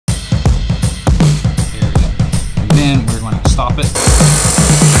stop it.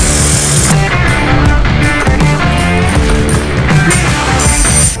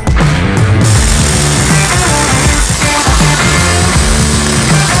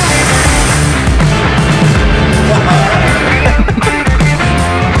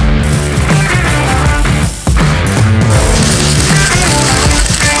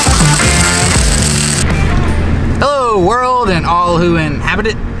 World and all who inhabit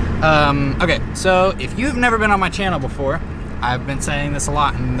it. Okay, so if you've never been on my channel before, I've been saying this a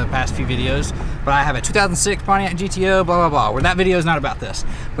lot in the past few videos, but I have a 2006 Pontiac GTO, blah, blah, blah, where that video is not about this.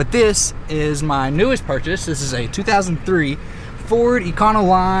 But this is my newest purchase. This is a 2003 Ford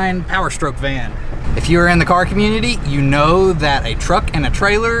Econoline Power Stroke van. If you're in the car community, you know that a truck and a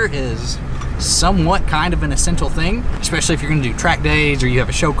trailer is somewhat kind of an essential thing, especially if you're gonna do track days or you have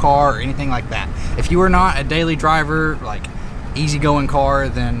a show car or anything like that. If you are not a daily driver, like easygoing car,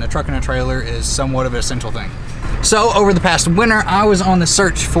 then a truck and a trailer is somewhat of an essential thing. So over the past winter, I was on the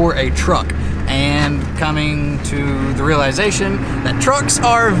search for a truck and coming to the realization that trucks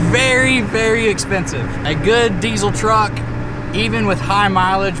are very, very expensive. A good diesel truck, even with high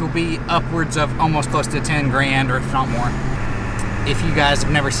mileage, will be upwards of almost close to 10 grand or if not more. If you guys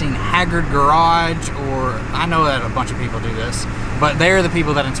have never seen Haggard Garage, or I know that a bunch of people do this, but they're the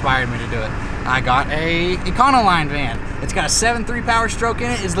people that inspired me to do it. I got a Econoline van. It's got a 7.3 Power Stroke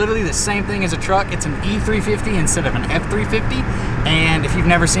in it. It's literally the same thing as a truck. It's an E350 instead of an F350. And if you've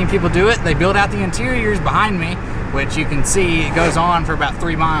never seen people do it, they build out the interiors behind me, which you can see it goes on for about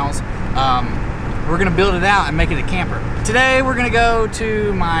 3 miles. We're gonna build it out and make it a camper. Today we're gonna go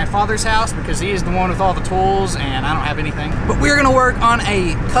to my father's house because he is the one with all the tools and I don't have anything. But we're gonna work on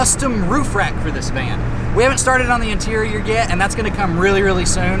a custom roof rack for this van. We haven't started on the interior yet and that's gonna come really, really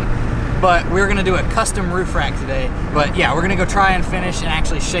soon. But we're gonna do a custom roof rack today. But yeah, we're gonna go try and finish and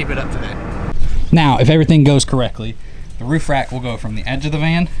actually shape it up today. Now, if everything goes correctly, the roof rack will go from the edge of the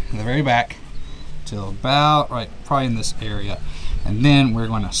van, the very back, till about right, probably in this area. And then we're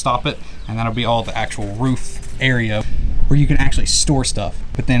going to stop it, and that'll be all the actual roof area where you can actually store stuff.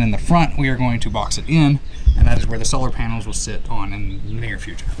 But then in the front, we are going to box it in, and that is where the solar panels will sit on in the near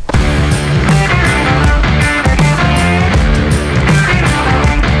future.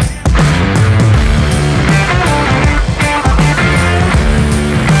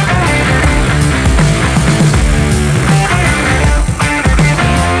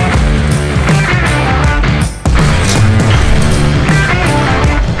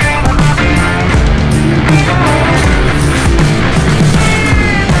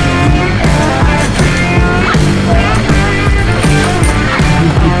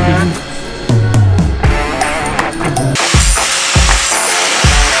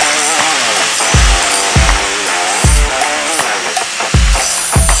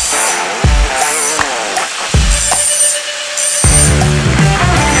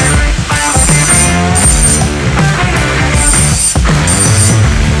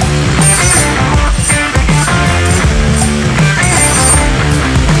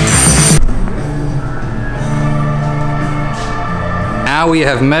 Now we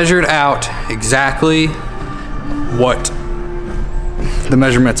have measured out exactly what the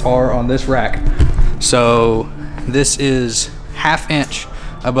measurements are on this rack. So this is 1/2 inch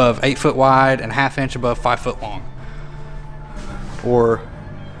above 8 foot wide and 1/2 inch above 5 foot long. Or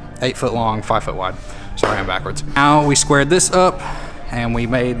 8 foot long, 5 foot wide. Sorry, I'm backwards. Now we squared this up and we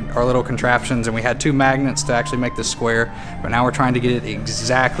made our little contraptions and we had 2 magnets to actually make this square. But now we're trying to get it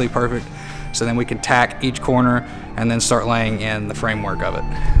exactly perfect so then we can tack each corner and then start laying in the framework of it.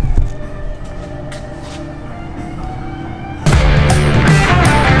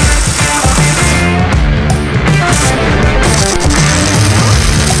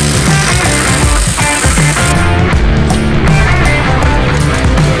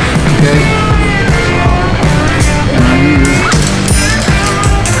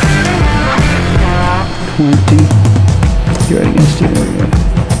 You're right against it.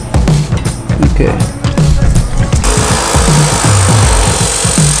 Okay.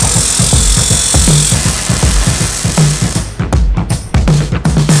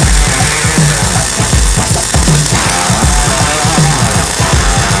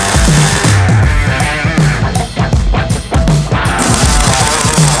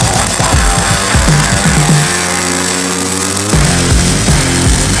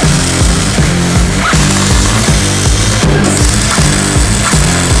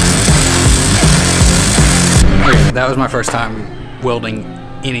 That was my first time welding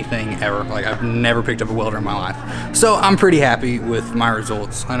anything ever. Like, I've never picked up a welder in my life. So I'm pretty happy with my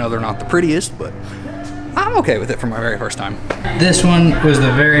results. I know they're not the prettiest, but I'm okay with it for my very first time. This one was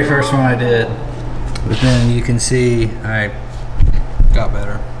the very first one I did. But then you can see I out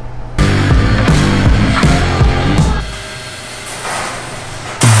better.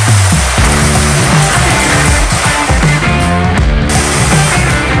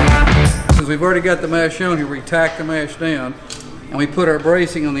 Since we've already got the mesh on here, we tack the mesh down and we put our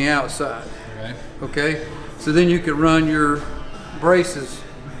bracing on the outside. Okay? So then you could run your braces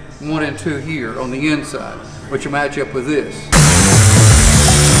 1 and 2 here on the inside, which will match up with this.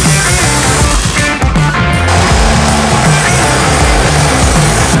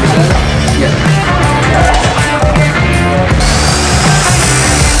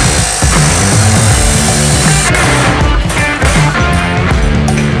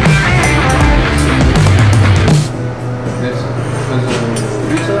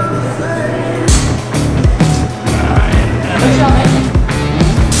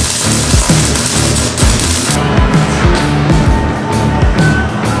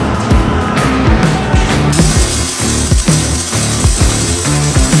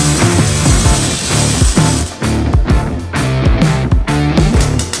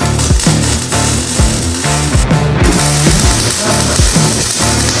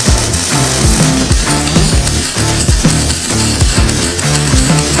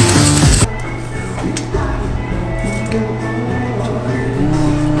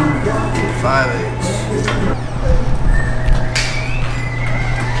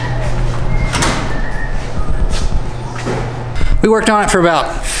 We worked on it for about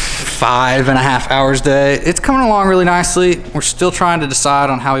 5.5 hours a day. It's coming along really nicely. We're still trying to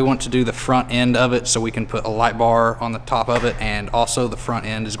decide on how we want to do the front end of it so we can put a light bar on the top of it, and also the front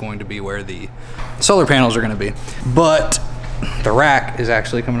end is going to be where the solar panels are going to be. But the rack is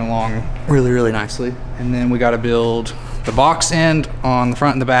actually coming along really, really nicely. And then we got to build the box end on the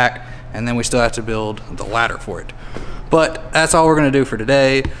front and the back, and then we still have to build the ladder for it. But that's all we're going to do for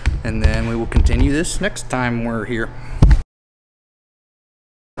today, and then we will continue this next time we're here.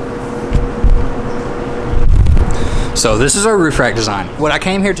 So this is our roof rack design. What I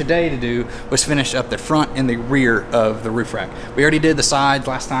came here today to do was finish up the front and the rear of the roof rack. We already did the sides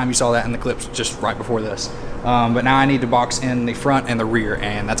last time. You saw that in the clips just right before this. But now I need to box in the front and the rear,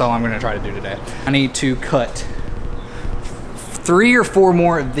 and that's all I'm gonna try to do today. I need to cut 3 or 4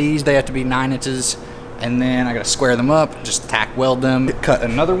 more of these. They have to be 9 inches. And then I gotta square them up, just tack weld them, cut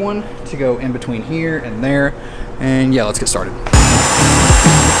another one to go in between here and there. And yeah, let's get started.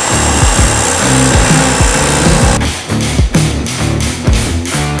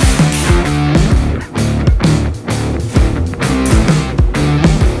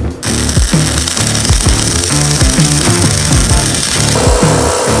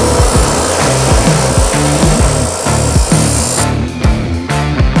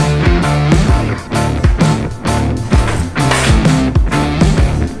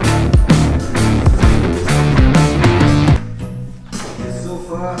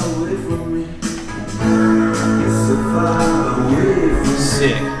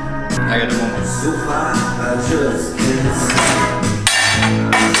 Sick. I gotta do one more. So far, I just can't see.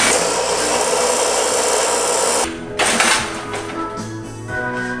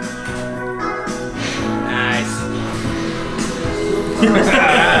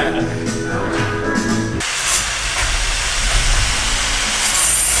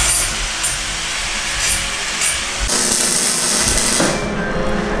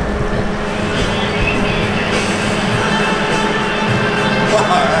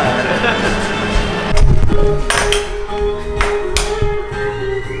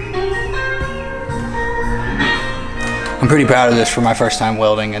 I'm pretty proud of this for my first time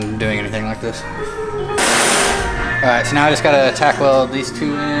welding and doing anything like this. Alright, so now I just gotta tack weld these 2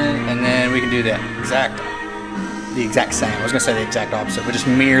 in, and then we can do the exact same. I was gonna say the exact opposite, but just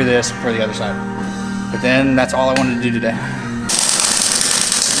mirror this for the other side. But then that's all I wanted to do today.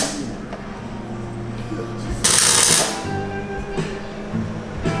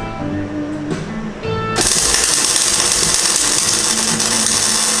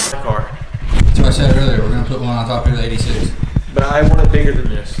 So I said earlier, we're gonna put one on top of the 86. But I want it bigger than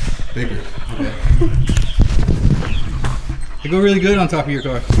this. Bigger, okay. They go really good on top of your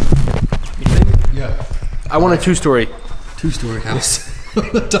car. You think? Yeah. I want a 2-story. 2-story house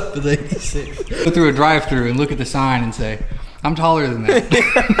on the top of the 86. Go through a drive-through and look at the sign and say, I'm taller than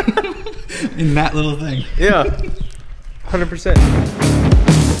that. In that little thing. Yeah, 100%.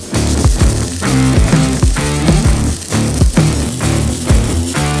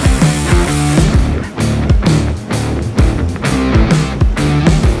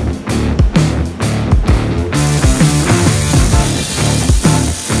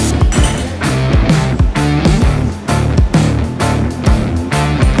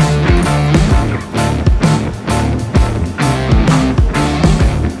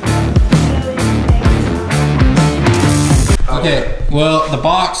 Well, the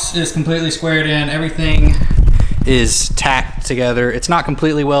box is completely squared in. Everything is tacked together. It's not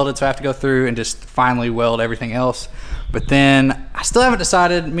completely welded, so I have to go through and just finally weld everything else. But then I still haven't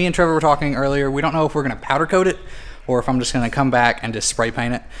decided. Me and Trevor were talking earlier. We don't know if we're gonna powder coat it or if I'm just gonna come back and just spray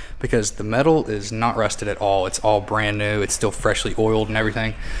paint it, because the metal is not rusted at all. It's all brand new. It's still freshly oiled and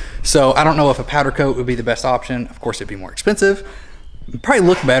everything. So I don't know if a powder coat would be the best option. Of course, it'd be more expensive. It'd probably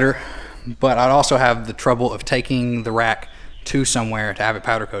look better, but I'd also have the trouble of taking the rack to somewhere to have it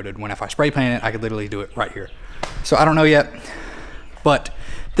powder coated, when if I spray paint it, I could literally do it right here. So I don't know yet, but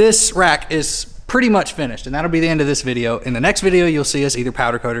this rack is pretty much finished, and that'll be the end of this video. In the next video, you'll see us either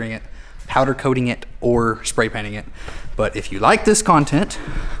powder coating it or spray painting it. But if you like this content,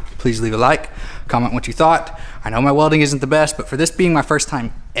 please leave a like, comment what you thought. I know my welding isn't the best, but for this being my first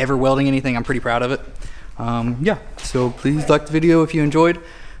time ever welding anything, I'm pretty proud of it. Yeah, so please like the video if you enjoyed,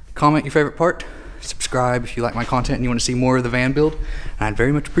 comment your favorite part, subscribe if you like my content and you want to see more of the van build, and I'd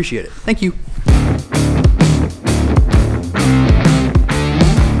very much appreciate it. Thank you.